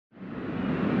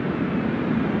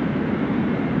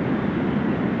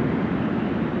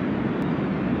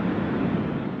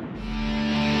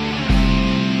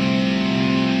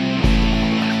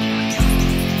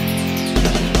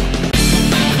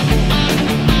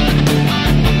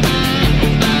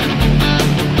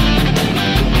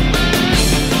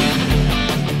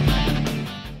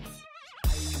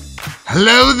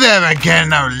Hello there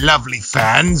again, our lovely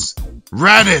fans.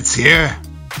 Raditz here.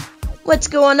 What's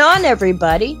going on,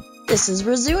 everybody? This is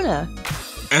RIZUNA.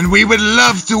 And we would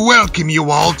love to welcome you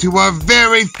all to our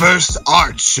very first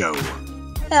art show.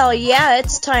 Hell yeah,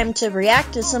 it's time to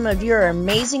react to some of your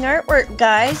amazing artwork,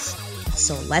 guys.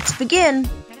 So let's begin.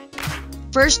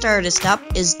 First artist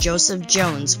up is Joseph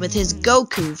Jones with his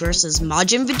Goku vs.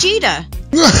 Majin Vegeta.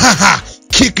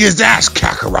 Kick his ass,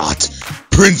 Kakarot.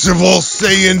 Prince of all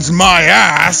Saiyans, my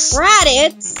ass.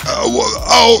 Raditz.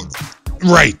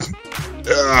 Right.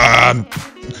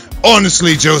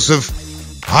 Honestly,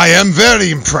 Joseph, I am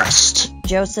very impressed.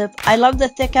 Joseph, I love the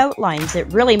thick outlines. It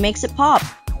really makes it pop.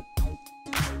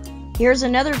 Here's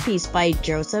another piece by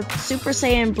Joseph, Super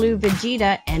Saiyan Blue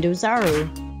Vegeta and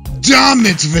Ozaru. Damn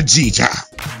it, Vegeta!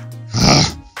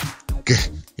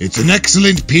 It's an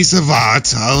excellent piece of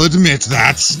art, I'll admit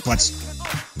that, but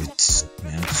it's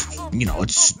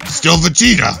still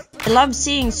Vegeta. I love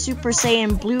seeing Super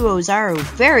Saiyan Blue Ozaru,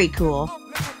 very cool.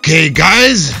 Okay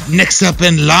guys, next up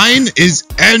in line is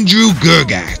Andrew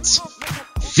Gurgat,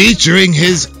 featuring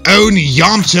his own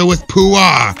Yamcha with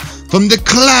Puar from the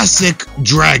classic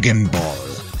Dragon Ball.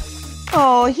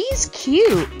 Oh, he's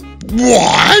cute.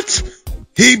 What?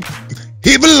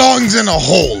 He belongs in a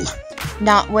hole.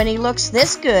 Not when he looks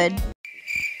this good.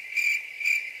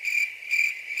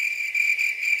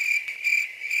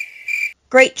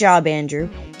 Great job, Andrew.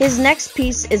 His next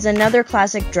piece is another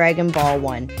classic Dragon Ball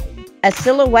one. A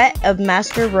silhouette of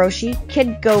Master Roshi,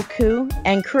 Kid Goku,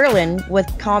 and Krillin with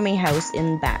Kami House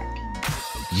in back.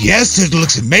 Yes, it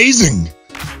looks amazing.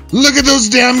 Look at those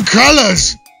damn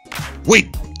colors.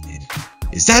 Wait,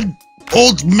 is that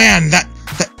old man, that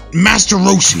Master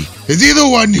Roshi, is he the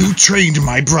one who trained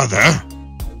my brother?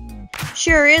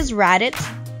 Sure is, Raditz.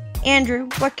 Andrew,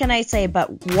 what can I say but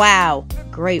wow,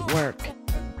 great work.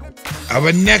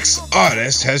 Our next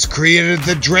artist has created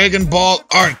the Dragon Ball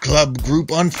Art Club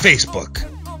group on Facebook.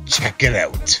 Check it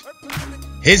out.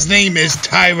 His name is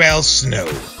Tyrell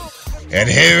Snow, and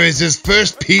here is his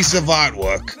first piece of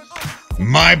artwork.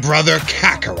 My brother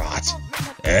Kakarot,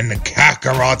 and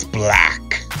Kakarot Black.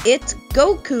 It's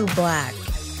Goku Black.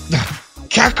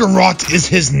 Kakarot is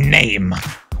his name.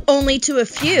 Only to a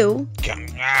few.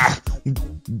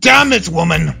 Damn it,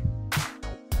 woman.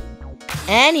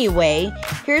 Anyway,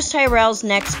 here's Tyrell's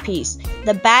next piece,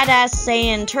 the badass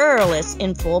Saiyan Turles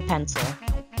in full pencil.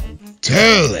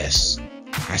 Turles?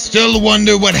 I still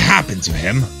wonder what happened to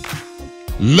him.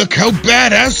 Look how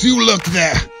badass you look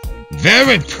there.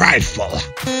 Very prideful.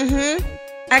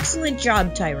 Excellent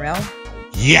job, Tyrell.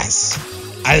 Yes,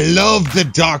 I love the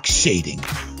dark shading.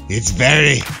 It's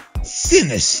very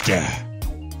sinister.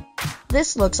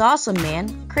 This looks awesome,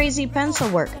 man. Crazy pencil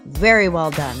work. Very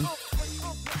well done.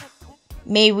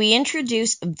 May we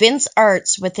introduce Vince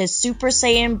Arts with his Super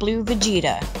Saiyan Blue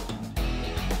Vegeta.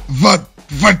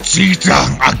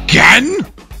 Vegeta again?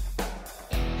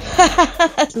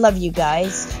 Love you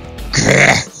guys.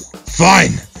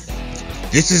 Fine.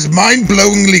 This is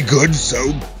mind-blowingly good,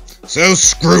 so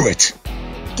screw it.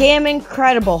 Damn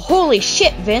incredible. Holy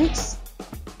shit, Vince.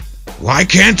 Why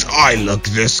can't I look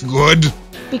this good?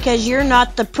 Because you're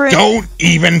not the prince. Don't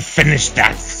even finish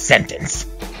that sentence.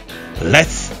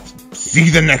 Let's see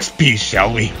the next piece,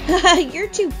 shall we? You're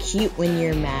too cute when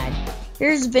you're mad.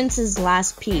 Here's Vince's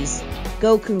last piece,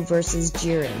 Goku vs.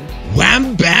 Jiren.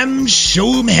 Wham bam,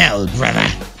 show 'em hell, brother.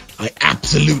 I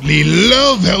absolutely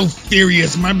love how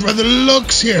furious my brother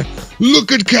looks here.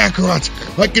 Look at Kakarot.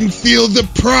 I can feel the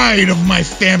pride of my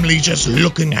family just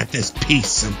looking at this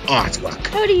piece of artwork.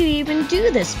 How do you even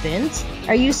do this, Vince?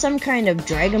 Are you some kind of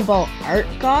Dragon Ball art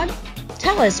god?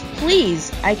 Tell us,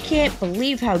 please. I can't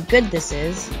believe how good this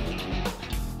is.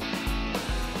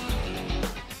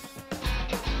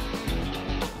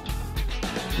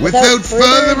 Without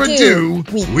further ado,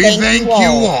 we thank you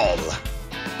all.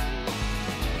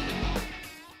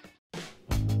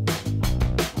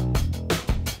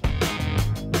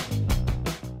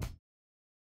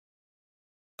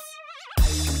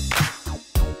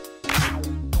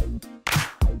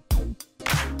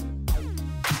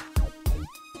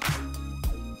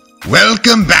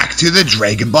 Welcome back to the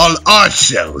Dragon Ball Art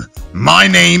Show. My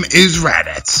name is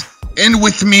Raditz, and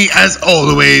with me, as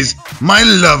always, my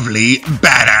lovely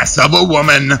badass of a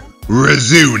woman,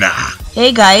 RIZUNA.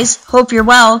 Hey guys, hope you're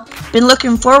well. Been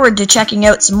looking forward to checking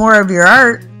out some more of your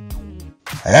art.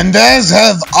 And as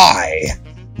have I.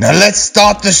 Now let's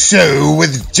start the show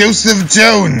with Joseph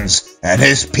Jones and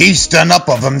his piece done up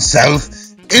of himself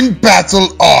in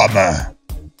battle armor.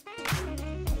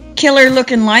 Killer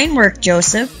looking line work,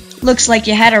 Joseph. Looks like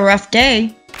you had a rough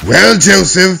day. Well,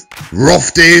 Joseph,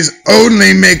 rough days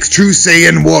only make true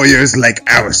Saiyan warriors like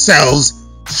ourselves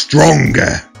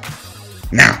stronger.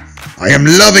 Now, I am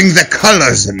loving the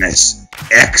colors in this.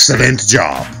 Excellent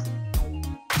job.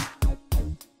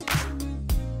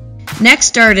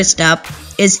 Next artist up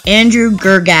is Andrew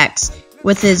Gergax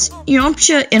with his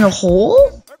Yamcha in a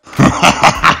hole?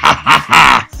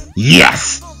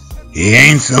 Yes! He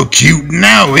ain't so cute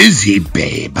now, is he,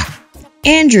 babe?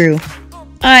 Andrew,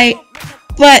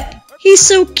 but he's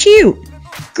so cute.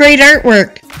 Great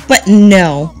artwork, but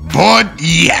no. But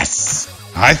yes!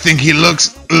 I think he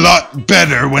looks a lot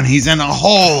better when he's in a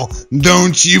hole.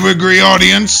 Don't you agree,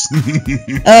 audience?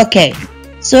 Okay,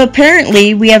 so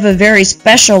apparently we have a very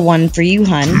special one for you,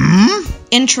 hun.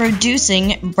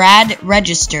 Introducing Brad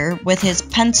Register with his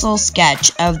pencil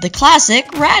sketch of the classic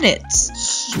Raditz.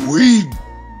 Sweet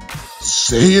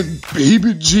Saiyan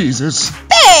baby Jesus.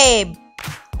 Babe!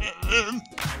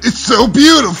 It's so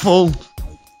beautiful.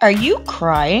 Are you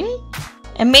crying?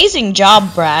 Amazing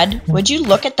job, Brad. Would you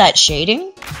look at that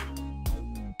shading?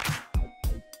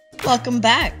 Welcome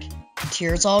back.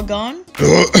 Tears all gone?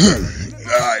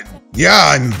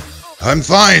 Yeah, I'm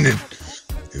fine.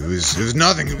 It was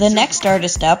nothing. The next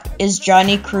artist up is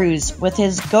Johnny Cruz with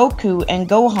his Goku and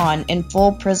Gohan in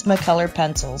full Prismacolor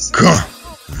pencils.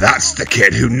 That's the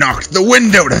kid who knocked the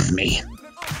wind out of me.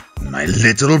 My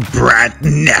little brat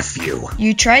nephew.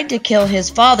 You tried to kill his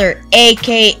father,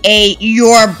 aka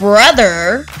your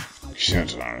brother.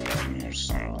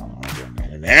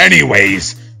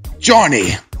 Anyways,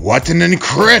 Johnny, what an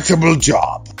incredible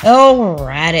job. Oh,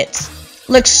 Raditz.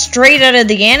 Looks straight out of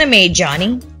the anime,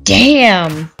 Johnny.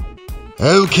 Damn.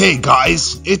 Okay,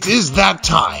 guys, it is that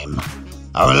time.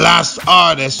 Our last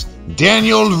artist,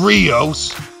 Daniel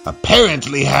Rios,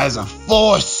 apparently has a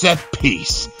 4-set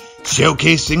piece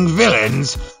showcasing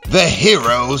villains the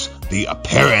heroes, the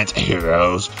apparent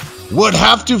heroes, would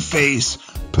have to face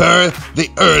per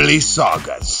the early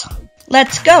sagas.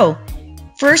 Let's go.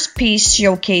 First piece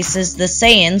showcases the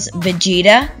Saiyans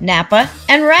Vegeta, Nappa,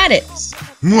 and Raditz.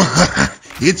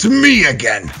 It's me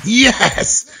again.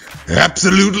 Yes!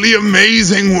 Absolutely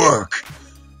amazing work.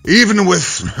 Even with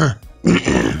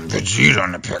Vegeta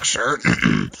in the picture.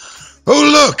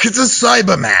 Oh look, it's a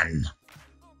Cyberman.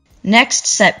 Next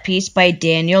set piece by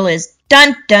Daniel is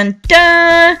Dun Dun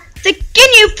Dun! The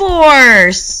Ginyu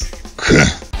Force!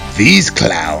 These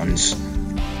clowns.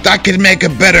 That could make a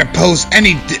better pose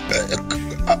any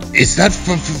is that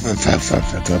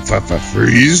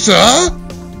Frieza?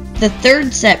 The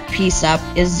third set piece up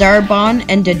is Zarbon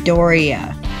and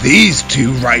Dodoria. These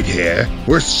two right here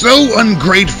were so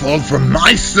ungrateful for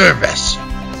my service.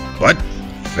 But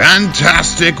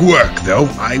fantastic work, though,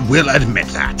 I will admit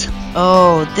that.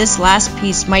 Oh, this last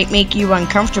piece might make you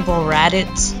uncomfortable,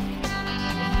 Raditz.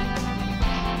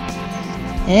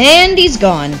 And he's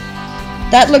gone.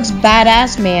 That looks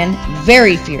badass, man.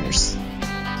 Very fierce.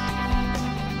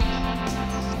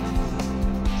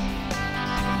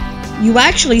 You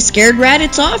actually scared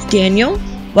Raditz off, Daniel.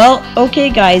 Well, okay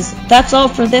guys, that's all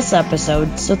for this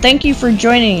episode, so thank you for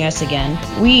joining us again.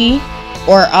 We,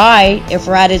 or I, if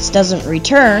Raditz doesn't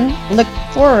return, look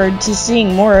forward to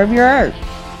seeing more of your art.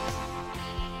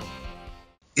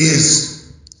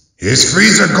 Is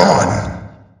Frieza gone?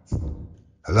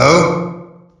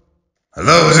 Hello?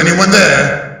 Hello, is anyone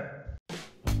there?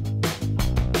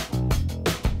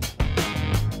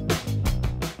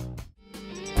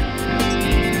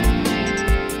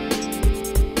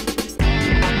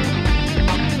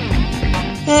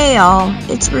 Hey all,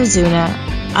 it's Rizuna.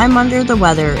 I'm under the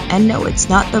weather, and no, it's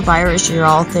not the virus you're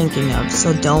all thinking of,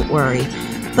 so don't worry.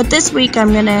 But this week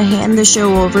I'm gonna hand the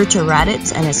show over to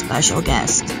Raditz and a special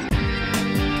guest.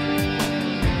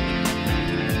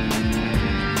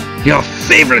 Your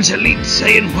favorite elite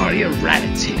Saiyan warrior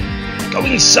Raditz here.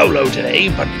 Going solo today,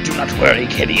 but do not worry,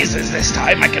 kiddies, as this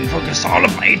time I can focus all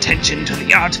of my attention to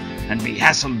the art and be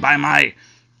hassled by my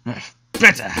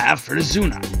better half,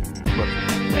 Rizuna.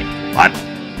 Wait, what?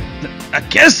 A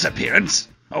guest appearance?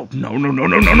 Oh, no.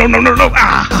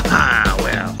 Ah,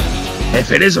 well,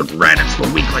 if it isn't Raditz the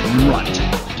weakling runt.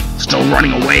 Still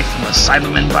running away from the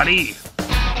Cyberman, buddy?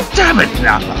 Damn it,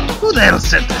 Nappa, who the hell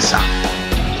set this up?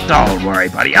 Don't worry,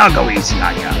 buddy, I'll go easy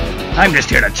on ya. I'm just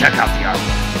here to check out the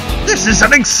artwork. This is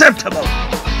unacceptable!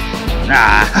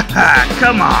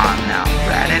 Come on now,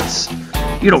 Raditz.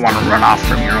 You don't want to run off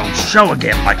from your own show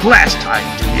again like last time,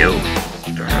 do you?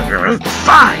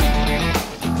 Fine!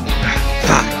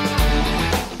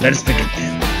 Let's begin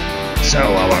then. So,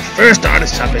 our first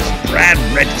artist up is Brad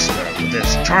Register with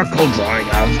his charcoal drawing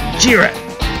of Jiren.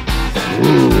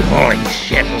 Ooh, holy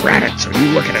shit, Raditz, are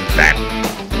you looking at that?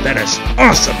 That is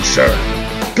awesome, sir.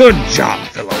 Good job,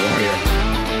 fellow warrior.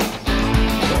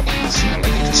 It's not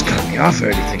like you just cut me off or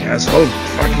anything, asshole.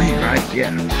 Fuck me, right?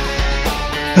 Yeah.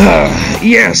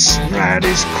 Yes, Rad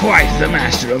is quite the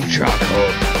master of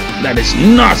charcoal. That is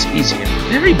not easy and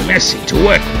very messy to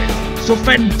work with. So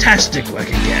fantastic work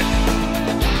again.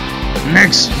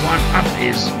 Next one up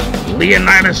is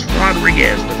Leonidas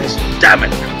Rodriguez with his damn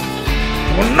it. I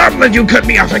will not let you cut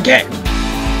me off again.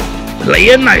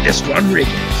 Leonidas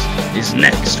Rodriguez is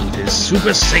next with his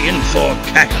Super Saiyan 4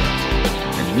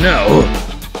 Kakarot. And no,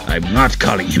 I'm not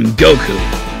calling him Goku.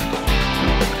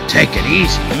 Take it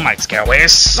easy, you might scare away a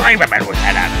Cyberman with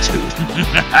that attitude.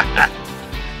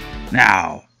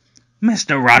 Now,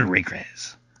 Mr.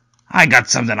 Rodriguez, I got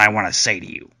something I want to say to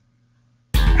you.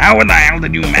 How in the hell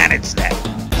did you manage that?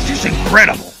 It's just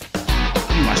incredible.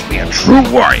 You must be a true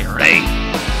warrior, eh?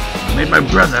 You made my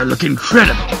brother look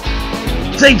incredible.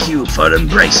 Thank you for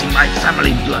embracing my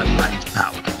family bloodline's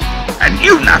power. And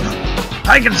you, Nappa,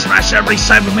 I can smash every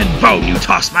Cyberman bone you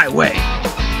toss my way.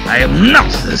 I am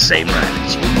not the same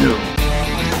Raditz you knew.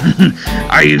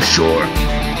 Are you sure?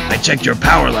 I checked your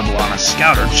power level on a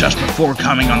scouter just before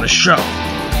coming on the show.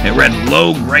 It read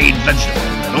low-grade vegetable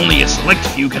that only a select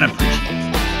few can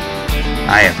appreciate.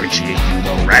 I appreciate you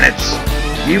though, Raditz,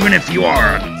 even if you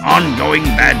are an ongoing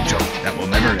bad joke that will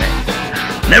never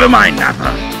end. Never mind,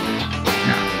 Nappa.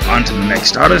 Now, on to the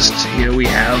next artist. Here we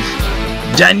have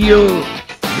Daniel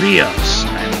Rios.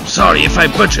 I'm sorry if I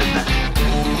butchered that.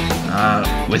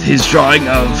 With his drawing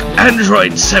of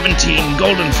Android 17,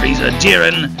 Golden Frieza,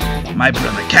 Jiren, my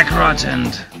brother Kakarot,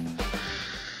 and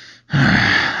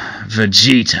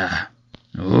Vegeta.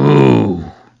 Ooh,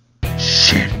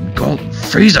 shit, Golden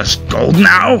Frieza's gold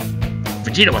now?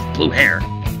 Vegeta with blue hair.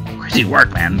 Crazy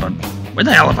work, man, but where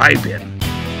the hell have I been?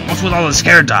 What's with all the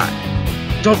scare dye?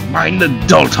 Don't mind the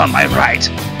dolt on my right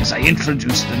as I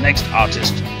introduce the next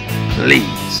artist,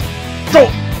 please.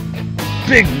 Don't!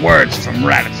 Big words from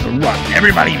Raditz the Run.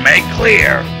 Everybody make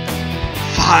clear.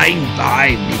 Fine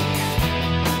by me.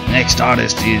 Next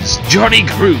artist is Johnny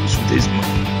Cruz with his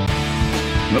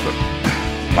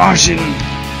Martian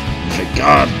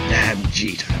Vegeta.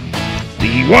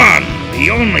 The one, the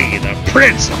only, the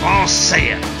prince of all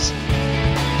Saiyans.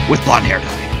 With blonde hair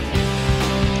dye.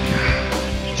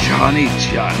 Johnny,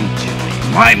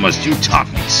 why must you taunt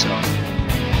me so?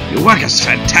 Your work is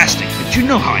fantastic, but you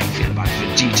know how I feel about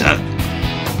Vegeta.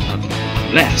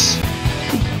 Unless...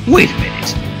 Wait a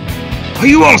minute. Are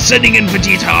you all sending in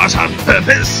Vegeta art on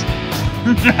purpose?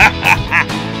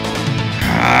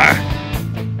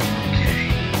 Okay.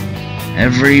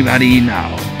 Everybody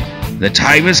now. The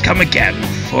time has come again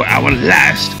for our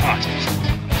last artist.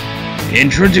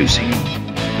 Introducing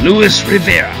Luis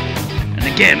Rivera. And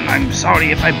again, I'm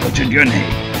sorry if I butchered your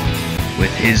name.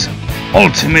 With his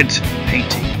ultimate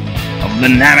painting of the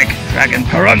Namek Dragon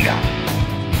Piranga.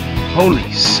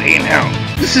 Holy Saint hell,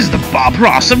 this is the Bob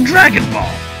Ross of Dragon Ball.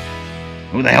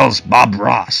 Who the hell's Bob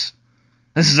Ross?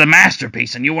 This is a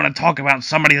masterpiece and you want to talk about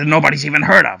somebody that nobody's even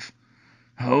heard of.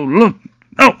 Oh, look.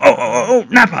 Oh,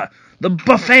 Nappa, the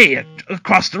buffet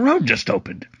across the road just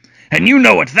opened. And you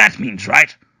know what that means,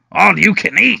 right? All you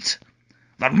can eat.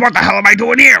 Then what the hell am I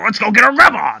doing here? Let's go get a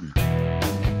rub on.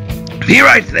 Be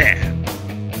right there.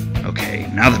 Okay,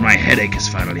 now that my headache is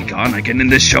finally gone, I can end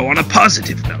this show on a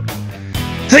positive note.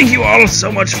 Thank you all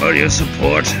so much for your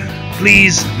support.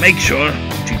 Please make sure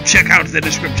to check out the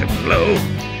description below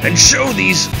and show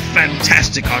these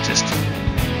fantastic artists.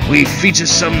 We feature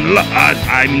some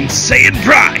Saiyan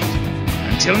pride.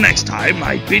 Until next time,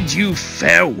 I bid you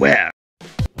farewell.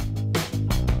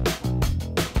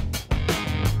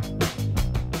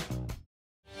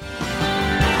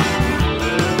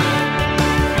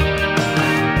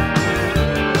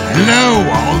 Hello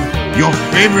all, your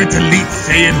favorite Elite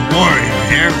Saiyan warrior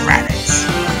here, Raditz,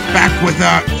 back with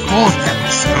our 4th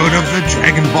episode of the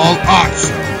Dragon Ball Art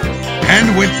Show,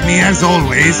 and with me as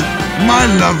always, my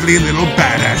lovely little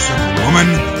badass of a woman,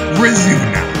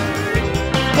 Rizuna.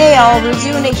 Hey all,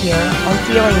 Rizuna here. I'm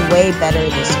feeling way better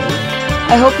this week.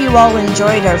 I hope you all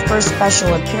enjoyed our first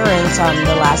special appearance on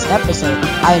the last episode.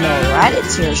 I know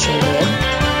Raditz here sure did.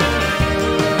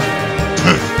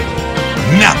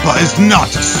 Nappa is not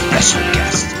a special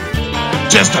guest.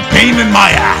 Just a pain in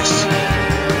my ass.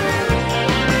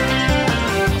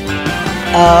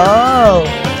 Oh,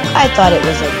 I thought it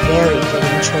was a very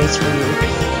fitting choice for you.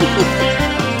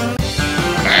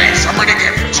 Hey, somebody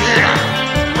get Vegeta.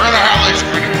 Where the hell is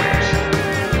Raditz?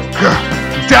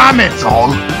 Damn it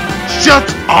all. Shut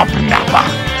up, Nappa.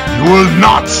 You will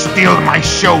not steal my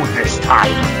show this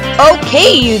time.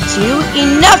 Okay, you two,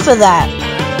 enough of that.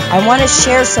 I want to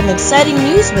share some exciting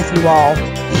news with you all.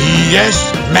 Yes,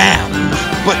 ma'am.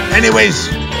 But anyways,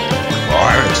 For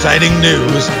our exciting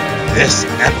news, this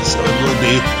episode will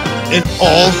be an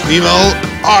all-female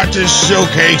artist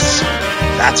showcase.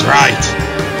 That's right.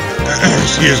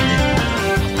 Excuse me.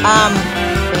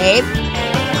 Babe?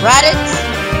 Raditz?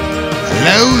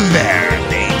 Hello there,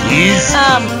 ladies.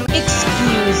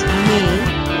 Excuse me.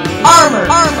 Armor!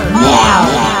 Now!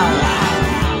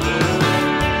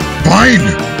 Fine.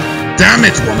 Damn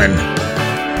it, woman.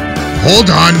 Hold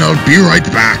on, I'll be right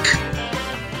back.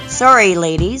 Sorry,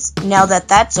 ladies. Now that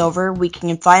that's over, we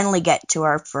can finally get to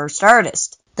our first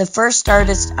artist. The first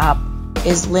artist up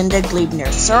is Linda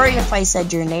Glebner. Sorry if I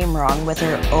said your name wrong with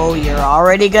her "Oh, you're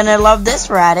already gonna love this,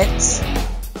 Raditz."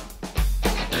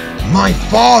 My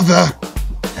father?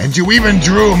 And you even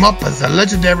drew him up as a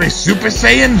legendary Super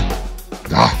Saiyan?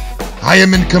 I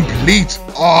am in complete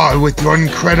awe with your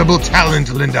incredible talent,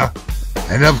 Linda.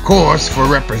 And of course, for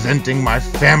representing my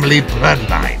family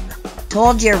bloodline.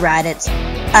 Told you, Raditz.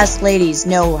 Us ladies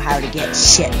know how to get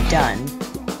shit done.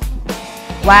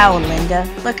 Wow, Linda,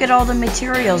 look at all the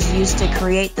materials used to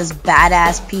create this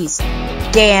badass piece.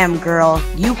 Damn, girl,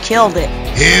 you killed it.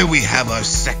 Here we have our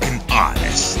second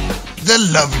artist, the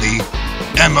lovely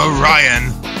Emma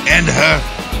Ryan, and her,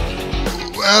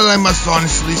 well, I must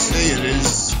honestly say it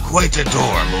is quite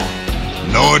adorable.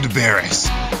 Lord Barris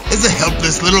is a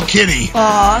helpless little kitty.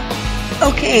 Aw.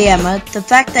 Okay, Emma, the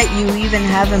fact that you even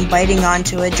have him biting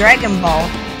onto a Dragon Ball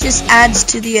just adds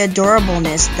to the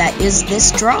adorableness that is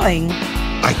this drawing.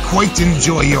 I quite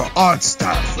enjoy your art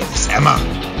style for this, Emma.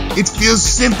 It feels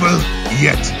simple,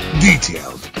 yet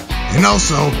detailed, and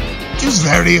also just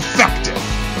very effective.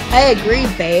 I agree,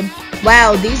 babe.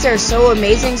 Wow, these are so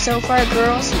amazing so far,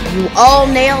 girls. You all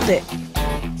nailed it.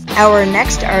 Our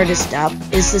next artist up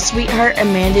is the sweetheart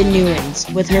Amanda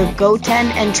Newens with her Goten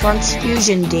and Trunks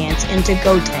fusion dance into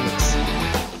Gotenks.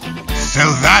 So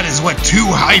that is what two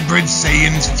hybrid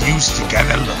Saiyans fused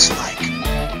together looks like.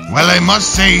 Well, I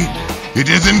must say, it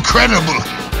is incredible,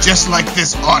 just like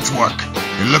this artwork.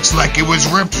 It looks like it was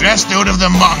ripped just out of the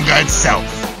manga itself.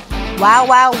 Wow,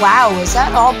 wow, wow, is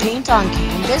that all paint on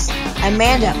canvas?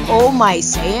 Amanda, oh my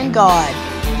Saiyan God.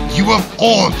 You have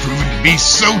all proven to be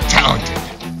so talented.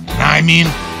 And I mean,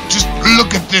 just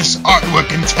look at this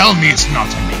artwork and tell me it's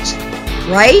not amazing.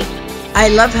 Right? I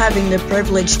love having the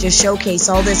privilege to showcase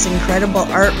all this incredible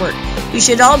artwork. You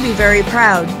should all be very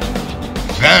proud.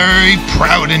 Very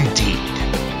proud indeed.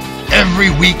 Every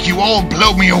week you all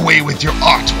blow me away with your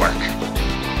artwork.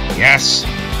 Yes,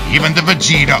 even the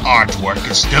Vegeta artwork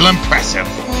is still impressive.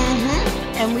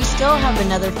 And we still have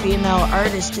another female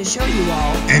artist to show you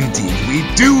all. Indeed we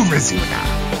do, Rizuna.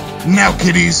 Now,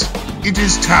 kiddies, it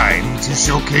is time to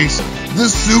showcase the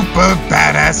super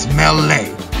badass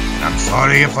Melee. I'm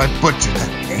sorry if I butchered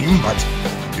that name, but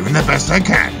I'm doing the best I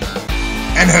can.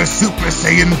 And her Super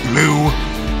Saiyan Blue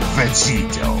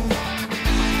Vegito.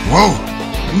 Whoa,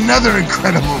 another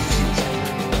incredible fusion.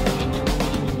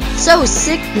 So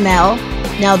sick, Mel.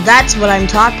 Now that's what I'm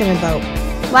talking about.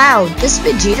 Wow, this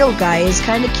Vegito guy is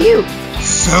kinda cute.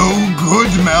 So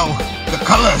good, Mel. The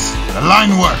colors, the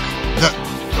line work,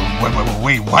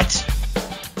 wait, what?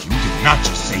 You did not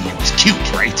just say he was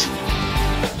cute, right?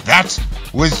 That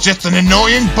was just an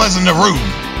annoying buzz in the room.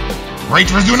 Right,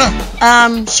 Rizuna?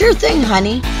 Sure thing,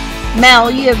 honey.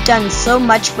 Mel, you have done so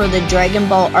much for the Dragon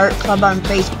Ball Art Club on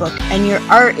Facebook, and your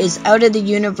art is out of the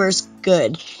universe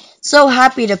good. So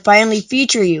happy to finally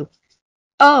feature you.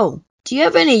 Oh, do you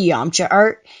have any Yamcha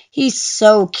art? He's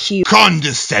so cute.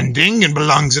 Condescending and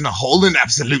belongs in a hole and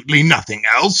absolutely nothing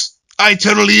else. I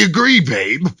totally agree,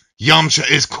 babe. Yamcha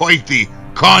is quite the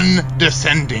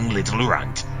condescending little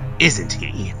runt, isn't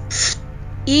he?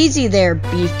 Easy there,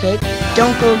 Beefcake.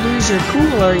 Don't go lose your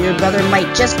cool or your brother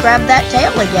might just grab that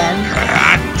tail again.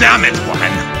 Ah, damn it, woman.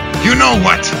 You know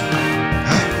what?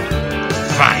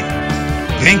 Fine.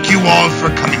 Thank you all for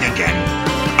coming again.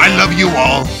 I love you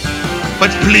all. But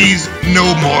please, no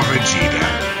more Vegeta,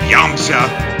 Yamcha,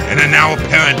 and a now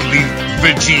apparently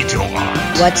Vegito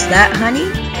art. What's that, honey?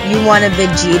 You want a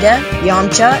Vegeta,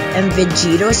 Yamcha, and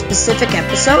Vegito specific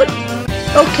episode?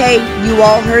 Okay, you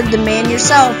all heard the man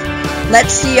yourself.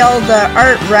 Let's see all the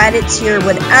art Raditz here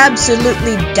would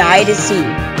absolutely die to see.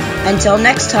 Until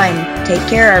next time, take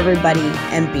care everybody,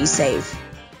 and be safe.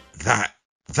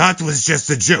 That was just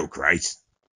a joke, right?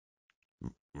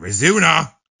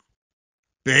 Rizuna?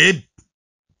 Babe?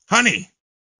 Honey?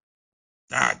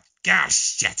 Ah,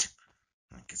 gosh, shit.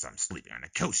 I guess I'm sleeping on the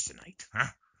couch tonight, huh?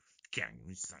 Can't do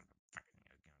this.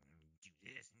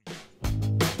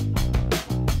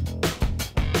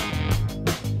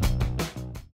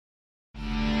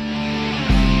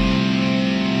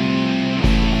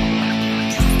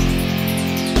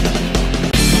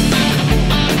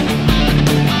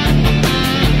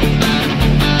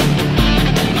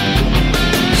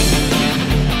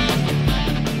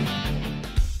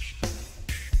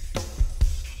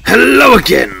 Hello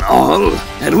again, all,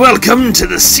 and welcome to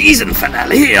the season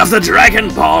finale of the Dragon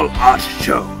Ball Art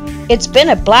Show. It's been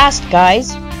a blast,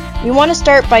 guys. We want to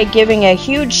start by giving a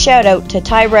huge shout out to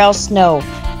Tyrell Snow,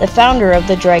 the founder of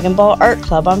the Dragon Ball Art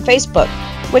Club on Facebook,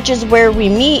 which is where we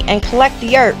meet and collect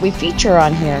the art we feature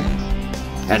on here.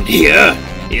 And here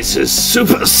is his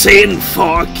Super Saiyan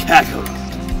 4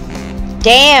 Kakarot.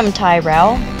 Damn,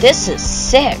 Tyrell, this is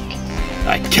sick.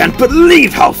 I can't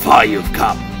believe how far you've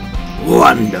come.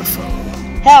 Wonderful.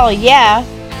 Hell yeah.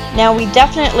 Now we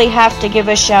definitely have to give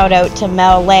a shout out to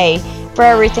Mel Lay for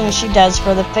everything she does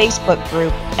for the Facebook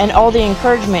group and all the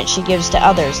encouragement she gives to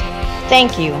others.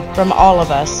 Thank you from all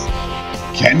of us.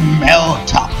 Can Mel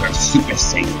top her Super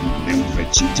Saiyan, little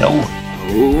Vegito?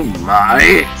 Oh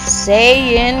my.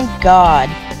 Saiyan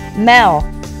God. Mel,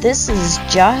 this is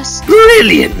just...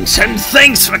 Brilliant, and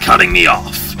thanks for cutting me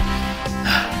off.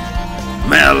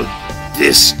 Mel,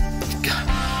 this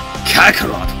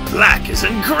Kakarot Black is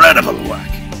incredible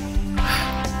work.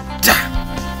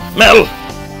 Mel,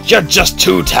 you're just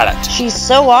too talented. She's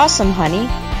so awesome, honey.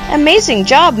 Amazing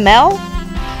job, Mel.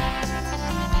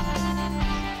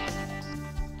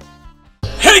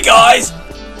 Hey guys!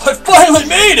 I finally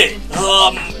made it!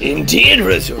 Indeed,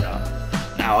 Rizuna.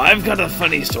 Now I've got a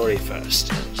funny story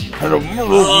first.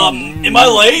 Am I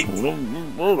late?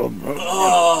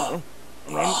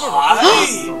 Hi?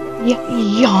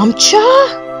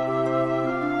 Yamcha?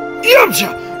 Yamcha!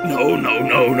 No.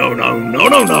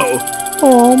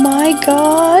 Oh my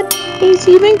god, he's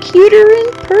even cuter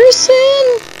in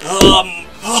person.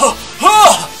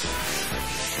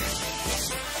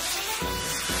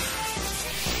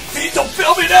 Please don't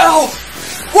fail me now!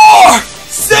 War!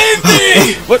 Save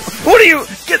me! What are you?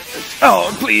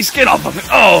 Oh, please get off of it.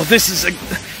 Oh, this is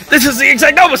the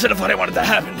exact opposite of what I wanted to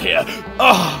happen here.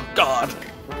 Oh, God.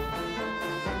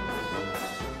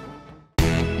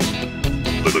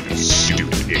 Look at these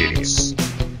stupid idiots.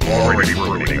 Already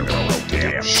ruining their own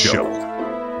damn show.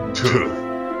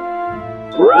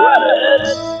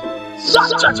 Raditz!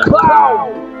 Such a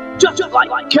clown! Just like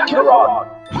Kakarot!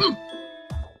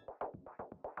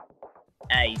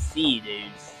 I see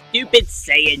those stupid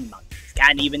Saiyan monkeys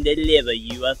can't even deliver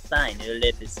you a final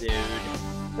episode.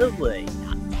 But worry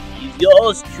not,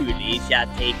 yours truly shall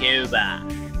take over.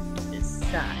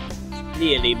 Besides,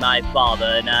 clearly my father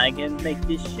and I can make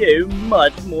this show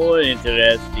much more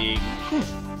interesting.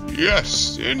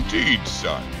 Yes, indeed,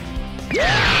 son.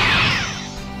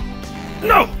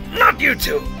 No, not you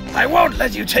two. I won't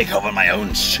let you take over my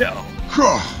own show.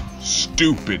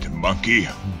 Stupid monkey,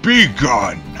 be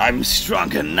gone. I'm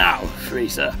stronger now,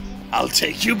 Frieza. I'll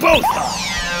take you both on.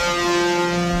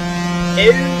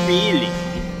 Oh really?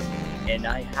 And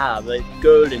I have a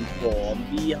golden form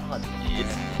beyond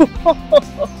this.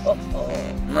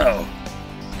 No.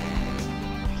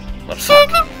 What's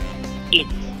that?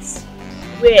 Idiots.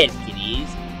 Well, kiddies,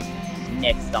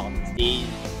 next on the stage,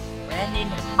 Brandon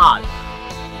Holland.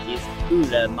 Is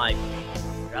Cooler my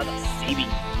brother saving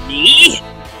me?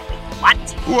 What?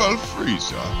 Well,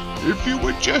 Frieza, if you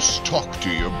would just talk to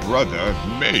your brother,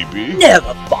 maybe...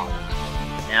 Never bother.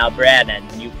 Now, Brandon,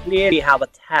 you clearly have a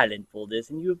talent for this,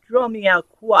 and you've drawn me out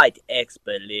quite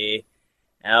expertly.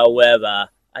 However,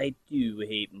 I do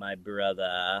hate my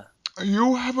brother.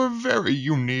 You have a very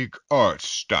unique art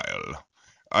style.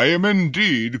 I am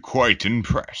indeed quite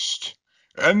impressed.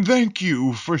 And thank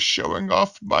you for showing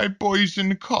off my boys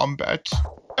in combat.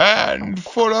 And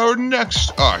for our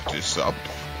next artist up,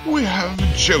 we have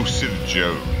Joseph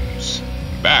Jones,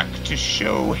 back to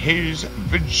show his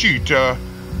Vegeta,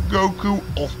 Goku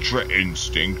Ultra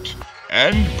Instinct,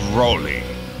 and Broly,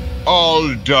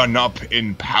 all done up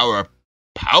in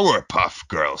Powerpuff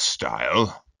Girl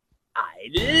style. I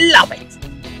love it!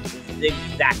 This is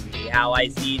exactly how I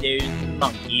see those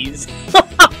monkeys.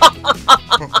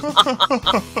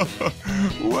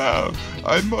 Well,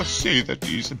 I must say that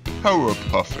these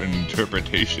Powerpuff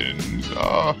interpretations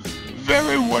are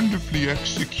very wonderfully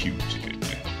executed.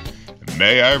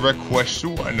 May I request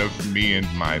one of me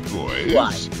and my boys?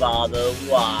 Why, father,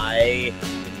 why?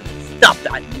 Stop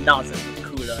that nonsense,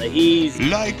 Cooler. He's...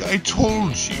 Like I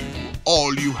told you,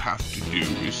 all you have to do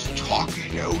is talk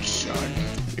it out, son.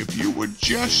 If you would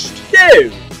just...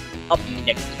 So, up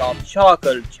next is our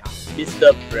Charcoal Chop,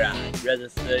 Mr. Brad,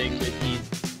 registering with his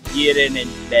Jiren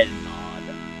and Belmont.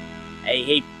 I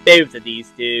hate both of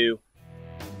these two.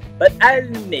 But I'll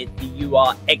admit that you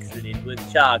are excellent with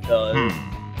charcoal.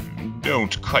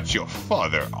 Don't cut your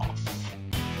father off.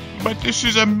 But this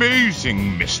is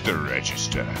amazing, Mr.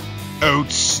 Register.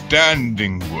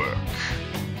 Outstanding work.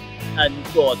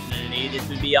 Unfortunately, this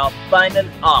will be our final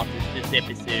artist this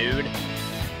episode.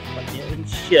 and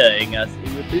showing us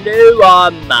it will blow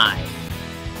our minds.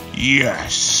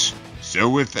 Yes. So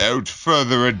without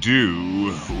further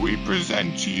ado, we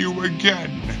present to you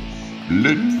again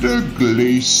Linda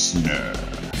Gleisner.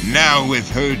 Now with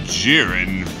her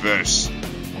Jiren versus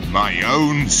my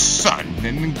own son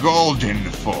in golden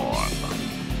form.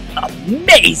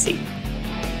 Amazing!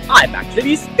 I'm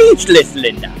actually speechless,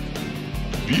 Linda.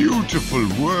 Beautiful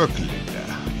work,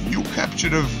 Linda. You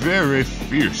captured a very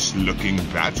fierce-looking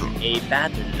battle. A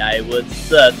battle I would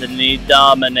certainly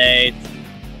dominate.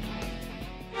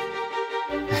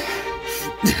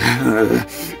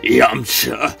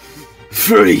 Yamcha,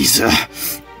 Frieza,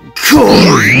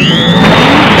 Corey.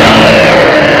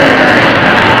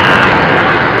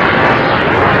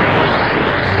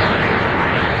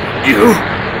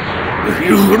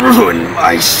 You ruined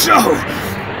my show.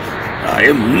 I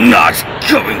am not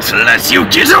going to let you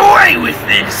get away with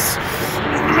this.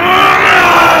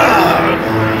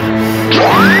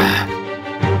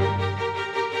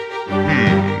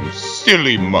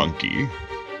 Silly monkey.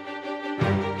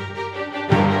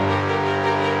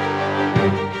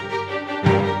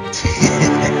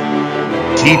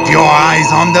 Keep your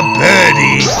eyes on the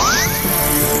birdie.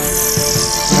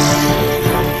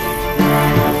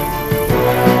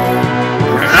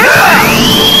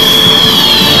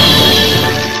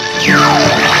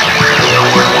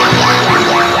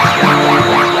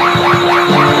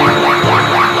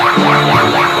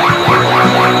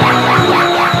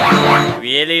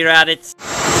 Really, Raditz?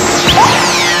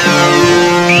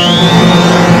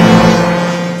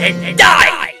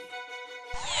 Die!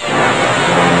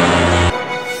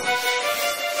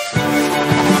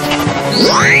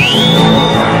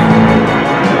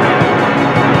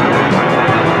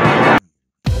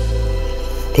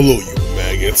 Hello, you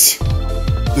maggots.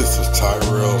 This is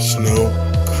Tyrell Snow,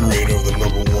 creator of the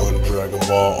 #1 Dragon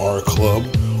Ball Art Club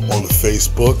on the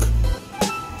Facebook.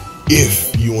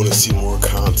 If you want to see more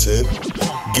content,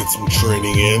 get some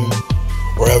training in,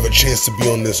 or have a chance to be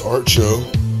on this art show,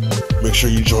 make sure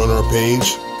you join our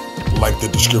page, like the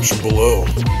description below.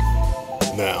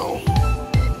 Now,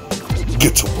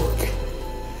 get to work.